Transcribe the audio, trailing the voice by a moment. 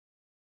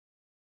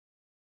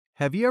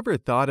Have you ever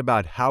thought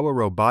about how a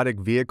robotic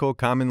vehicle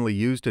commonly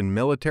used in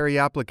military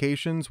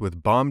applications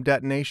with bomb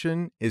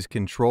detonation is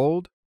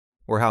controlled?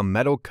 Or how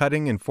metal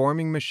cutting and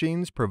forming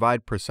machines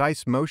provide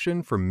precise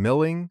motion for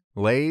milling,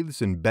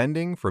 lathes, and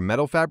bending for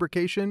metal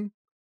fabrication?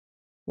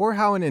 Or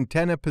how an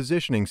antenna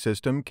positioning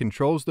system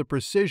controls the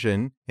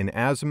precision in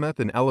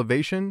azimuth and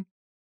elevation?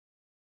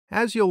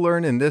 As you'll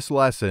learn in this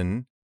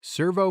lesson,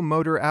 servo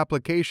motor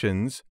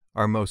applications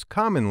are most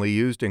commonly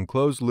used in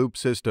closed-loop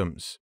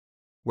systems,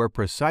 where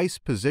precise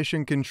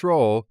position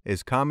control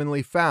is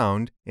commonly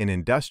found in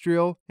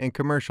industrial and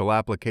commercial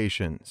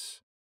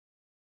applications.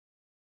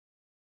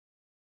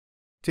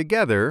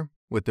 Together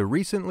with the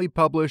recently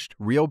published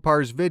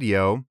RealPARS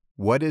video,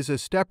 What is a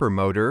Stepper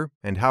Motor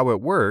and How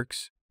It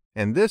Works,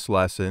 and this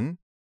lesson,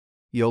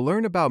 you'll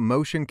learn about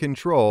motion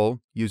control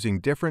using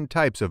different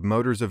types of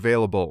motors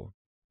available,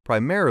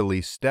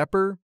 primarily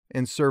stepper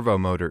and servo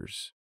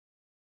motors.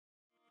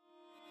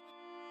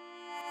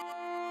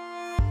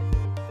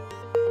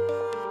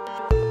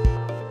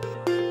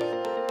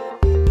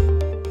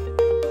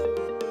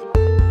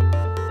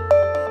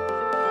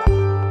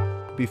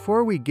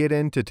 Before we get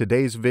into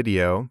today's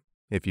video,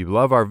 if you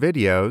love our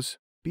videos,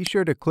 be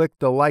sure to click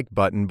the like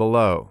button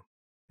below,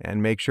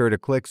 and make sure to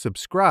click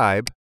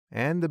subscribe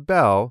and the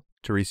bell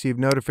to receive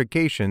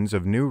notifications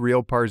of new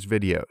RealPARS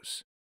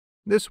videos.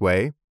 This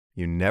way,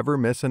 you never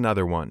miss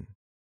another one.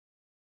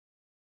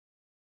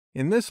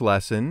 In this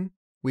lesson,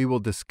 we will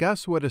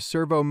discuss what a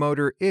servo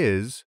motor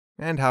is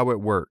and how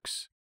it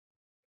works.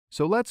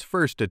 So let's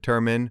first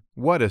determine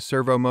what a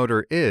servo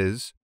motor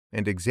is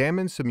and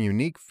examine some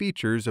unique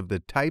features of the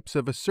types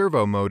of a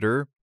servo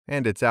motor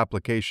and its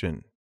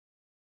application.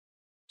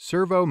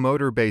 Servo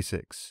motor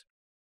basics.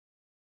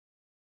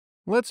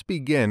 Let's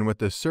begin with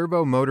the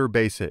servo motor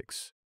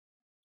basics.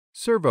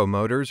 Servo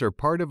motors are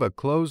part of a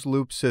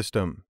closed-loop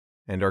system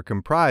and are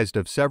comprised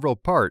of several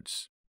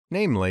parts,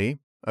 namely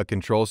a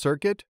control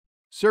circuit,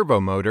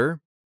 servo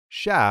motor,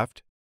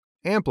 shaft,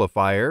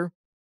 amplifier,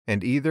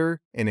 and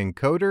either an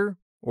encoder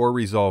or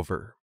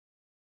resolver.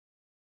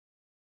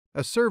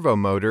 A servo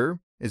motor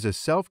is a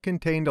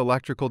self-contained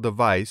electrical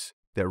device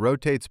that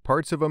rotates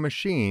parts of a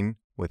machine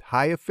with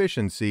high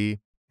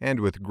efficiency and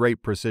with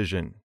great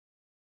precision.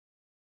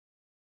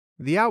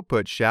 The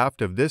output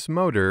shaft of this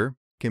motor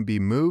can be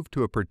moved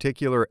to a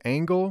particular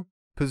angle,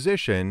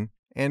 position,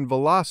 and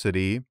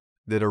velocity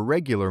that a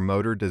regular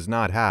motor does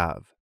not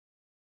have.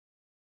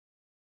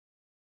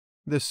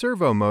 The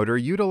servo motor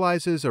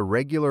utilizes a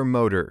regular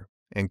motor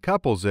and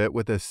couples it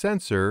with a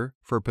sensor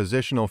for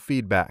positional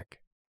feedback.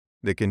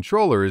 The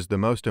controller is the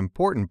most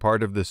important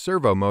part of the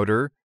servo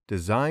motor,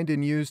 designed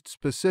and used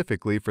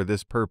specifically for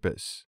this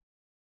purpose.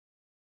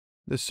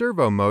 The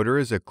servo motor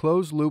is a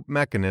closed-loop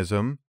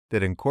mechanism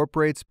that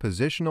incorporates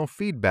positional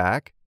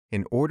feedback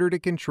in order to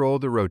control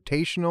the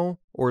rotational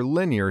or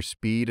linear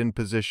speed and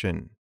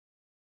position.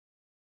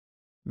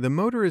 The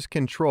motor is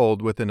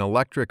controlled with an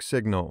electric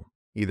signal,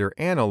 either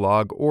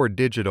analog or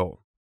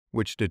digital,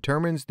 which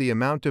determines the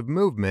amount of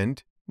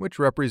movement, which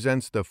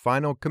represents the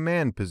final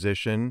command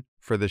position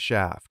for the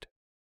shaft.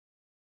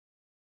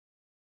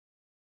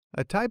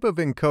 A type of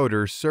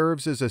encoder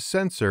serves as a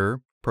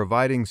sensor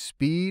providing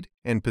speed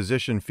and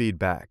position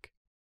feedback.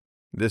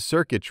 This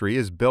circuitry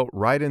is built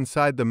right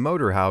inside the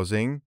motor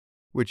housing,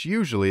 which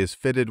usually is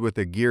fitted with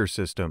a gear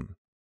system.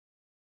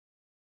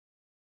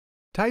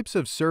 Types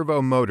of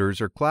servo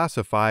motors are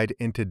classified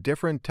into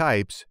different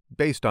types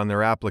based on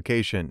their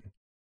application,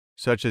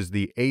 such as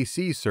the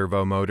AC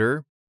servo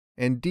motor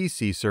and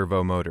DC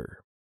servo motor.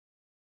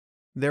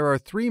 There are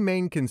three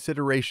main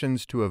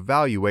considerations to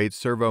evaluate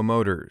servo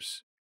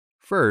motors.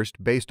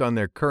 First, based on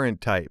their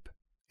current type,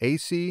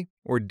 AC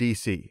or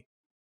DC,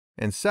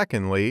 and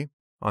secondly,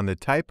 on the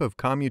type of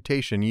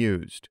commutation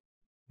used,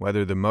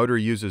 whether the motor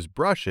uses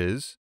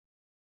brushes,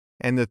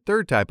 and the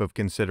third type of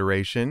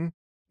consideration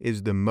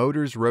is the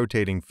motor's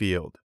rotating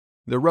field,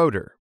 the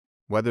rotor,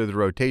 whether the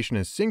rotation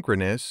is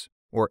synchronous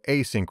or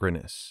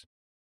asynchronous.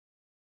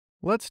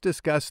 Let's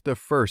discuss the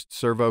first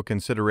servo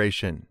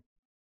consideration.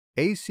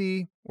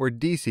 AC or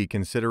DC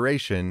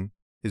consideration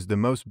is the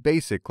most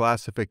basic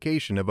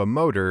classification of a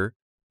motor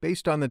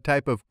based on the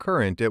type of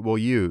current it will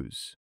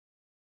use.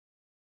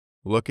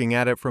 Looking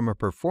at it from a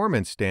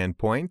performance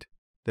standpoint,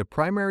 the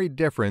primary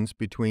difference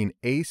between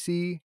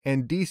AC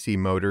and DC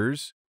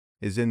motors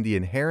is in the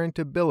inherent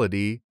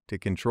ability to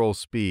control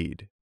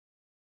speed.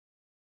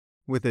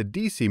 With a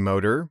DC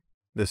motor,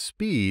 the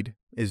speed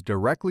is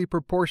directly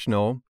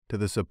proportional to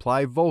the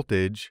supply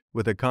voltage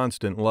with a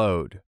constant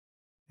load,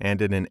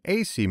 and in an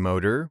AC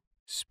motor,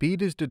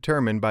 speed is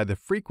determined by the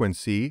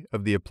frequency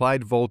of the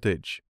applied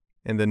voltage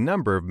and the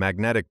number of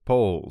magnetic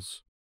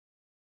poles.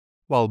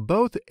 While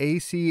both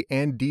AC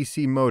and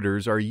DC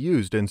motors are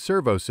used in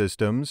servo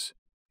systems,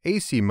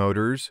 AC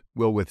motors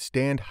will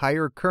withstand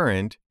higher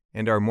current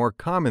and are more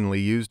commonly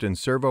used in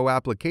servo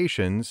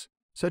applications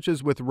such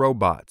as with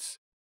robots,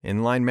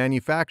 inline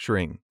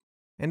manufacturing,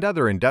 and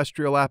other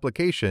industrial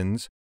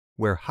applications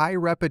where high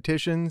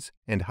repetitions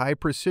and high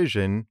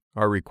precision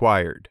are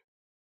required.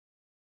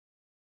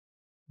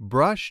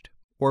 Brushed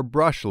or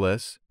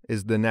brushless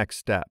is the next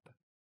step.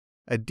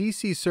 A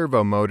DC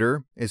servo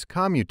motor is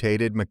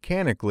commutated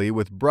mechanically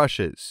with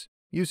brushes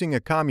using a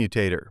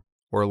commutator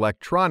or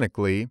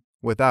electronically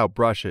without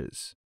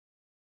brushes.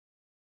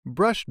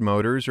 Brushed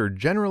motors are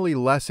generally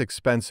less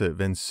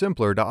expensive and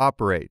simpler to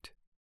operate,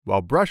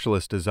 while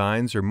brushless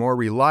designs are more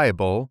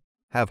reliable,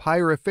 have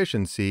higher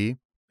efficiency,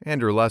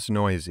 and are less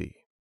noisy.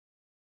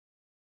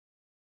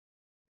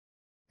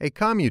 A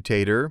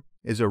commutator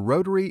is a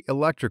rotary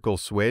electrical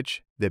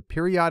switch that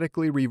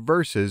periodically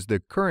reverses the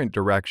current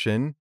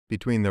direction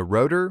between the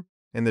rotor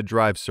and the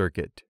drive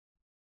circuit.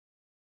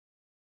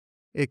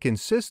 It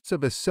consists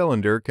of a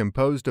cylinder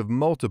composed of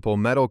multiple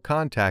metal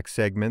contact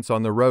segments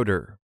on the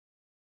rotor.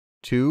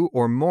 Two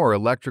or more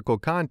electrical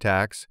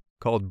contacts,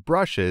 called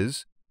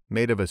brushes,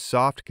 made of a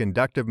soft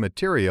conductive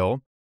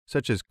material,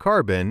 such as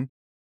carbon,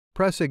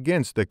 press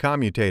against the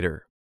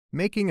commutator,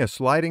 making a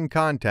sliding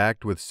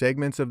contact with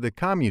segments of the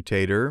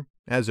commutator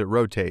as it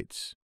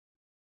rotates.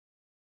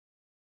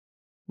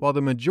 While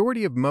the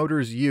majority of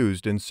motors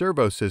used in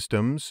servo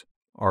systems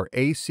are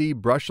AC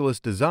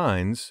brushless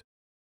designs,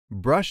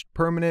 brushed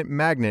permanent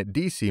magnet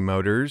DC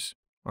motors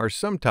are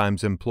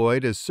sometimes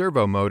employed as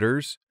servo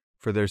motors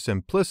for their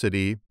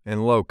simplicity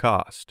and low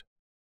cost.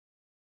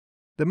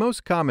 The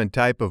most common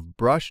type of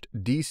brushed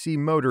DC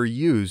motor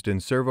used in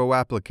servo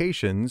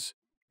applications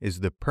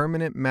is the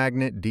permanent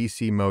magnet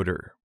DC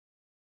motor.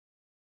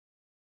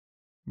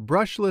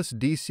 Brushless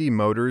DC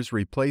motors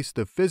replace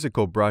the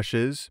physical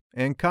brushes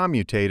and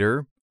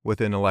commutator with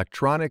an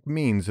electronic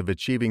means of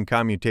achieving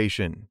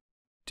commutation,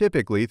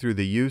 typically through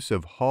the use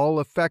of Hall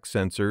effect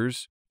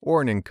sensors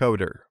or an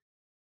encoder.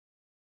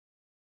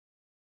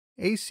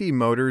 AC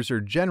motors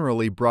are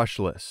generally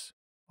brushless,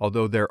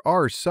 although there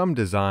are some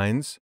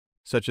designs,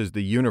 such as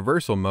the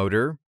universal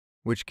motor,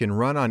 which can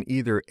run on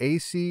either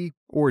AC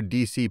or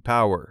DC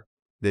power,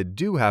 that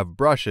do have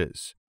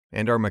brushes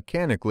and are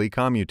mechanically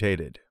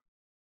commutated.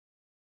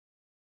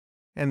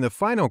 And the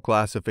final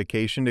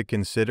classification to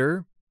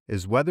consider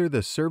is whether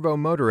the servo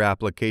motor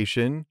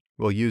application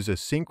will use a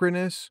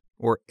synchronous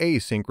or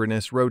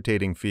asynchronous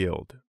rotating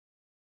field.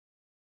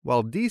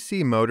 While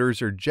DC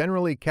motors are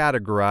generally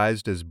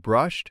categorized as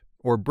brushed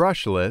or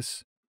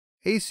brushless,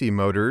 AC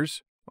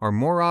motors are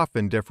more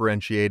often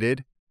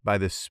differentiated by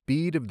the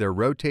speed of their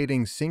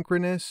rotating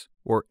synchronous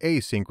or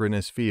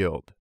asynchronous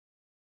field.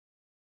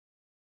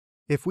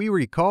 If we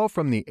recall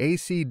from the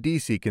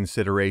AC-DC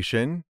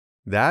consideration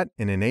that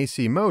in an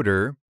AC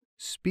motor,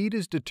 speed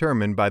is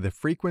determined by the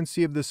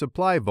frequency of the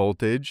supply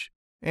voltage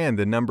and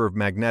the number of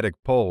magnetic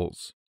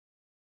poles.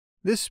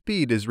 This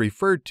speed is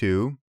referred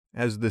to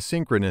as the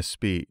synchronous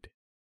speed.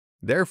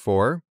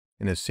 Therefore,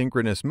 in a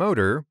synchronous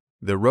motor,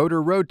 the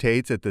rotor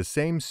rotates at the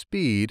same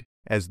speed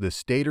as the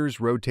stator's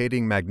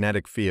rotating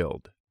magnetic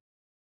field.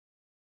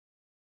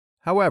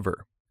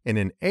 However, in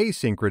an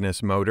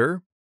asynchronous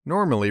motor,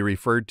 normally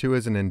referred to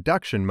as an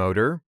induction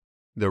motor,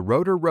 the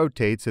rotor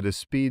rotates at a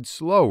speed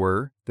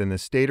slower than the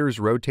stator's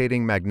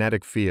rotating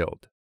magnetic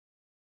field.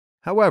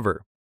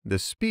 However, the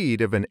speed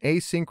of an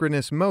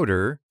asynchronous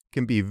motor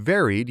can be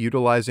varied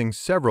utilizing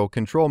several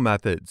control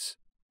methods,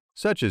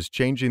 such as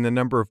changing the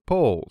number of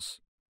poles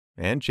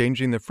and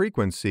changing the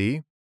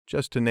frequency,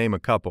 just to name a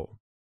couple.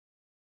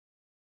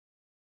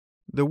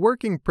 The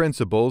working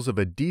principles of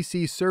a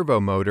DC servo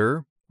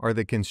motor are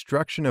the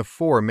construction of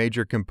four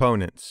major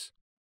components: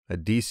 a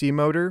DC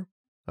motor,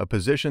 a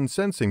position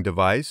sensing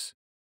device,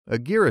 a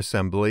gear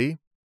assembly,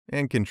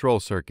 and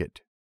control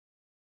circuit.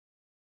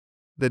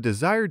 The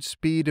desired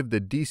speed of the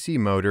DC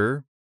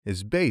motor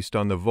is based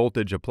on the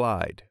voltage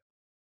applied.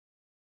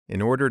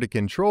 In order to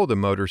control the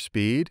motor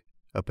speed,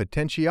 a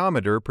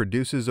potentiometer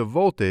produces a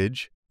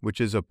voltage which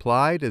is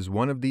applied as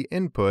one of the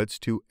inputs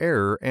to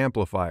error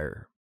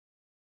amplifier.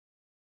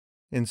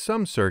 In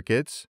some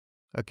circuits,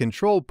 a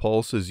control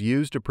pulse is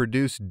used to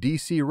produce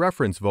DC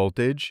reference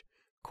voltage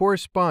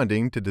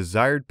corresponding to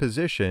desired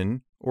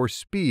position or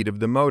speed of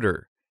the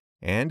motor,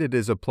 and it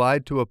is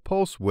applied to a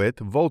pulse width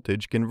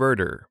voltage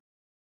converter.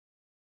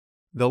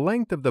 The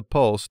length of the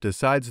pulse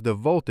decides the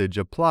voltage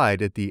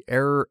applied at the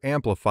error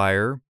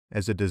amplifier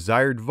as a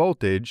desired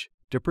voltage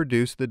to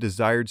produce the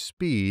desired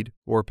speed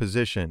or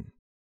position.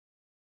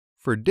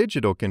 For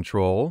digital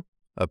control,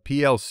 a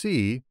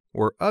PLC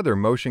or other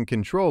motion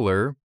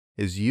controller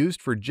is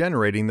used for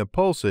generating the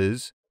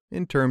pulses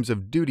in terms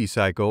of duty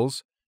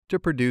cycles to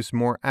produce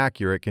more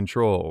accurate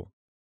control.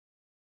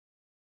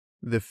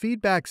 The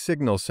feedback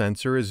signal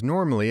sensor is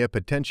normally a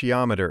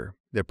potentiometer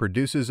that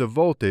produces a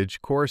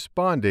voltage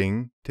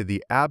corresponding to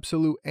the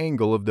absolute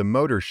angle of the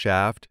motor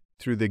shaft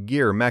through the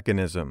gear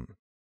mechanism.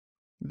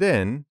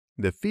 Then,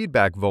 the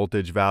feedback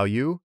voltage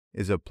value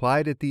is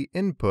applied at the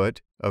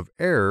input of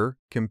error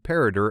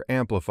comparator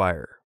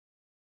amplifier.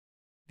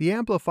 The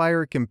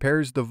amplifier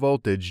compares the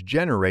voltage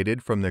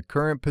generated from the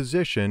current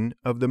position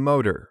of the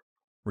motor,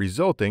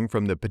 resulting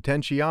from the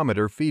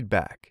potentiometer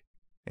feedback,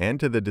 and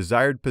to the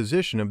desired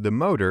position of the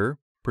motor,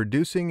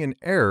 producing an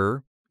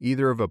error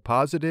either of a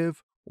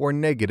positive or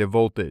negative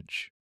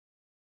voltage.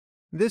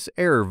 This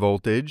error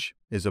voltage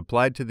is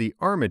applied to the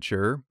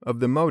armature of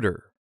the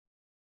motor,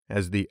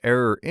 As the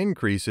error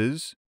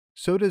increases,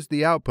 so does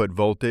the output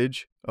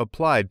voltage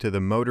applied to the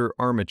motor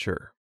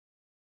armature.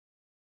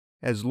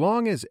 As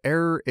long as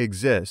error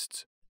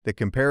exists, the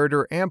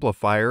comparator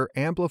amplifier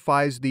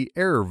amplifies the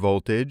error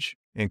voltage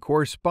and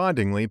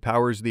correspondingly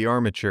powers the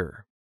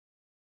armature.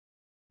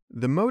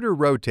 The motor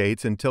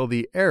rotates until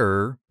the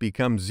error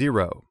becomes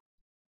zero.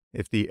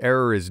 If the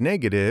error is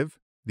negative,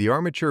 the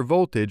armature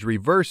voltage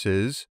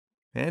reverses,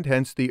 and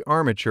hence the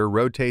armature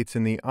rotates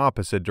in the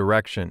opposite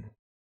direction.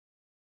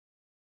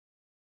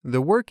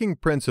 The working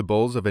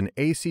principles of an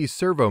AC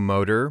servo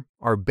motor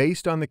are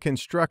based on the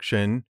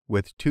construction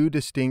with two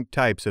distinct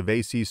types of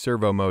AC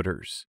servo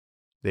motors.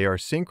 They are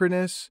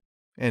synchronous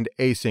and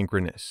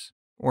asynchronous,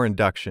 or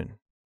induction.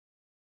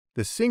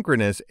 The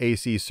synchronous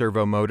AC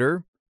servo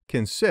motor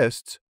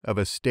consists of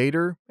a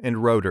stator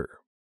and rotor.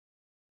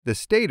 The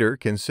stator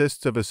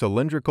consists of a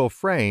cylindrical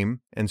frame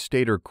and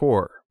stator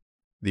core.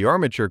 The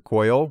armature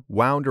coil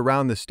wound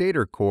around the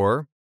stator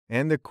core,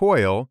 and the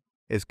coil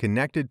is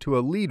connected to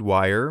a lead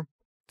wire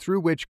through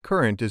which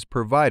current is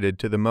provided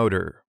to the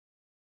motor.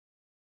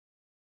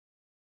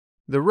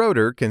 The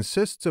rotor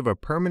consists of a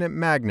permanent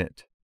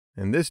magnet,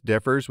 and this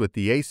differs with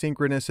the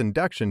asynchronous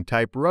induction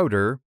type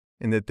rotor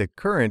in that the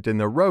current in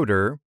the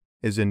rotor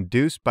is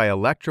induced by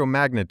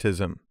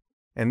electromagnetism,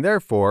 and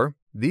therefore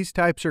these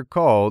types are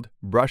called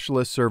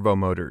brushless servo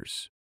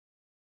motors.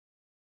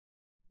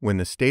 When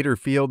the stator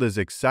field is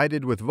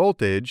excited with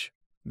voltage,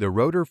 the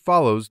rotor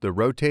follows the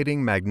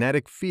rotating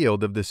magnetic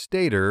field of the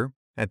stator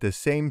at the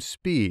same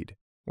speed,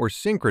 or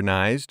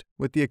synchronized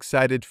with the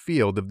excited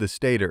field of the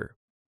stator,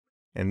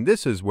 and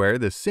this is where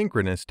the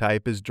synchronous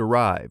type is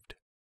derived.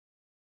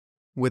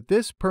 With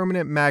this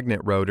permanent magnet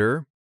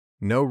rotor,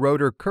 no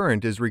rotor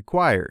current is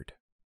required,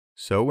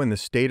 so when the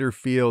stator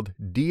field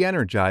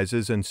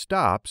de-energizes and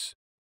stops,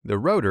 the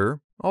rotor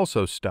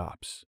also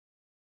stops.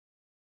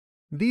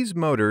 These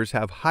motors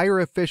have higher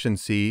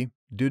efficiency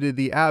due to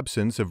the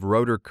absence of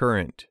rotor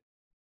current.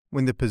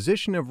 When the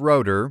position of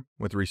rotor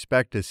with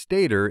respect to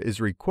stator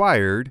is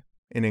required,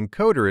 an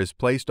encoder is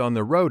placed on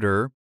the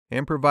rotor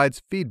and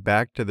provides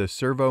feedback to the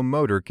servo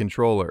motor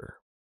controller.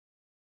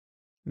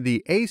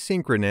 The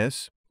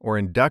asynchronous or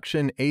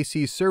induction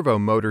AC servo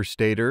motor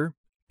stator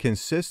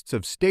consists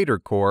of stator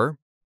core,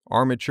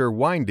 armature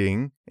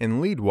winding,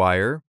 and lead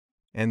wire,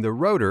 and the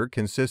rotor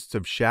consists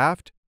of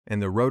shaft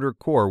and the rotor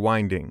core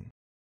winding.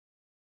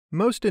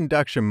 Most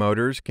induction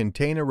motors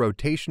contain a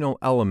rotational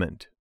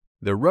element,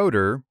 the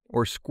rotor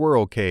or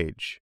squirrel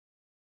cage.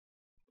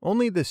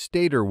 Only the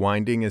stator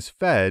winding is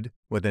fed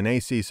with an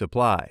AC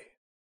supply.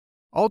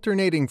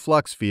 Alternating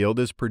flux field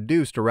is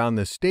produced around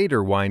the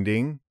stator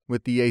winding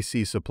with the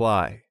AC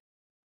supply.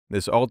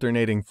 This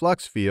alternating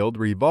flux field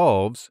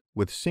revolves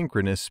with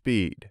synchronous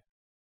speed.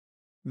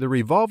 The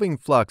revolving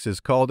flux is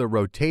called a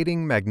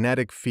rotating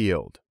magnetic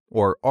field,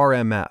 or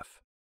RMF.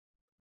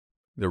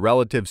 The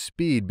relative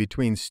speed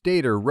between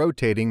stator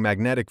rotating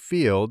magnetic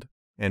field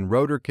and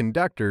rotor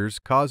conductors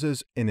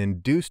causes an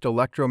induced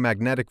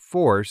electromagnetic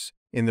force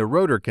in the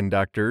rotor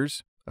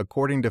conductors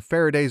according to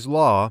Faraday's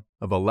law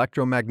of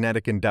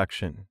electromagnetic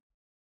induction.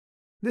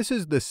 This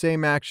is the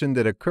same action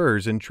that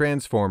occurs in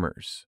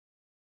transformers.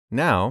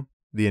 Now,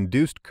 the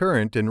induced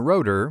current in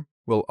rotor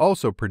will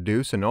also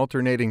produce an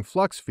alternating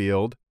flux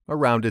field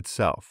around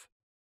itself.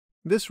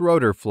 This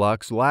rotor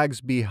flux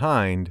lags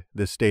behind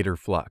the stator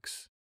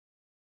flux.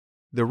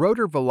 The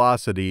rotor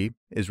velocity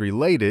is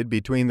related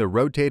between the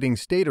rotating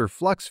stator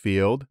flux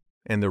field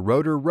and the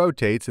rotor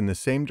rotates in the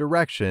same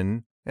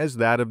direction as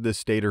that of the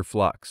stator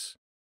flux.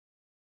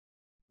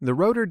 The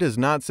rotor does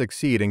not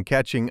succeed in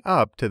catching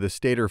up to the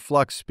stator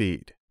flux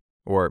speed,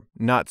 or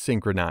not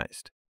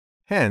synchronized,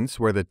 hence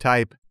where the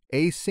type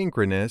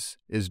asynchronous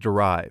is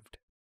derived.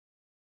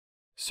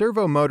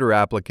 Servo motor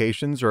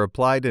applications are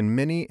applied in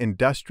many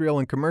industrial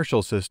and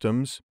commercial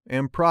systems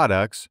and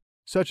products,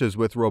 such as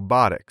with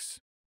robotics,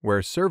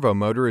 where servo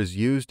motor is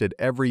used at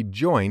every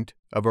joint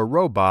of a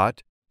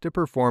robot to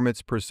perform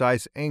its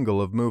precise angle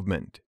of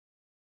movement.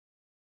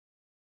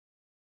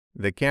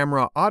 The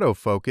camera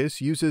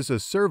autofocus uses a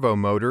servo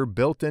motor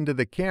built into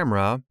the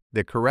camera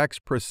that corrects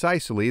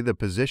precisely the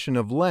position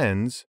of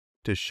lens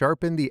to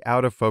sharpen the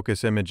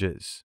out-of-focus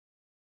images.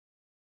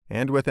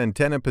 And with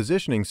antenna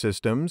positioning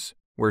systems,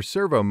 where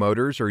servo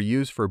motors are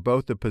used for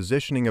both the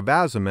positioning of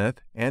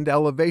azimuth and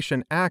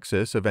elevation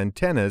axis of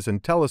antennas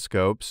and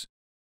telescopes,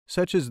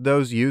 such as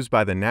those used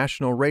by the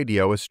National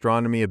Radio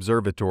Astronomy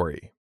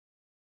Observatory.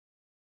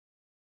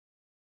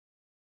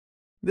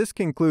 This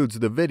concludes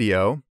the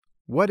video,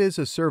 What is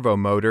a servo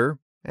motor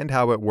and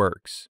how it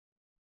works?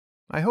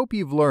 I hope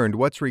you've learned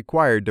what's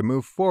required to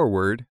move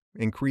forward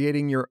in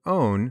creating your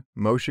own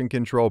motion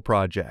control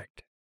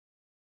project.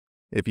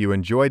 If you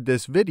enjoyed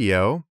this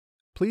video,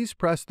 please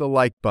press the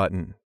like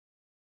button.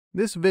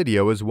 This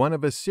video is one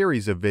of a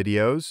series of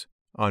videos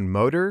on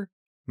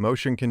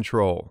motion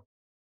control.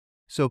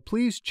 So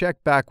please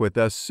check back with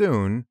us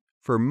soon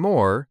for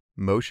more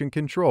motion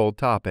control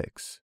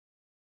topics.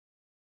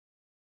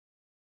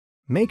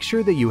 Make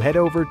sure that you head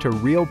over to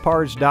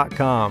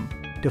realpars.com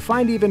to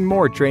find even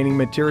more training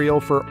material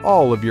for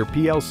all of your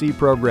PLC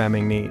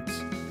programming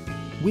needs.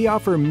 We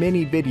offer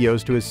many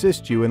videos to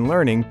assist you in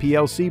learning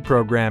PLC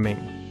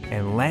programming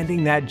and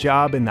landing that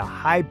job in the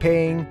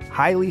high-paying,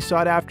 highly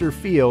sought-after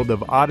field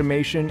of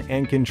automation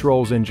and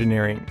controls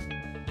engineering.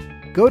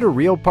 Go to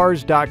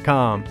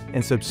realpars.com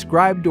and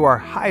subscribe to our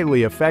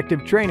highly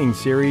effective training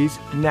series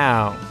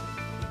now.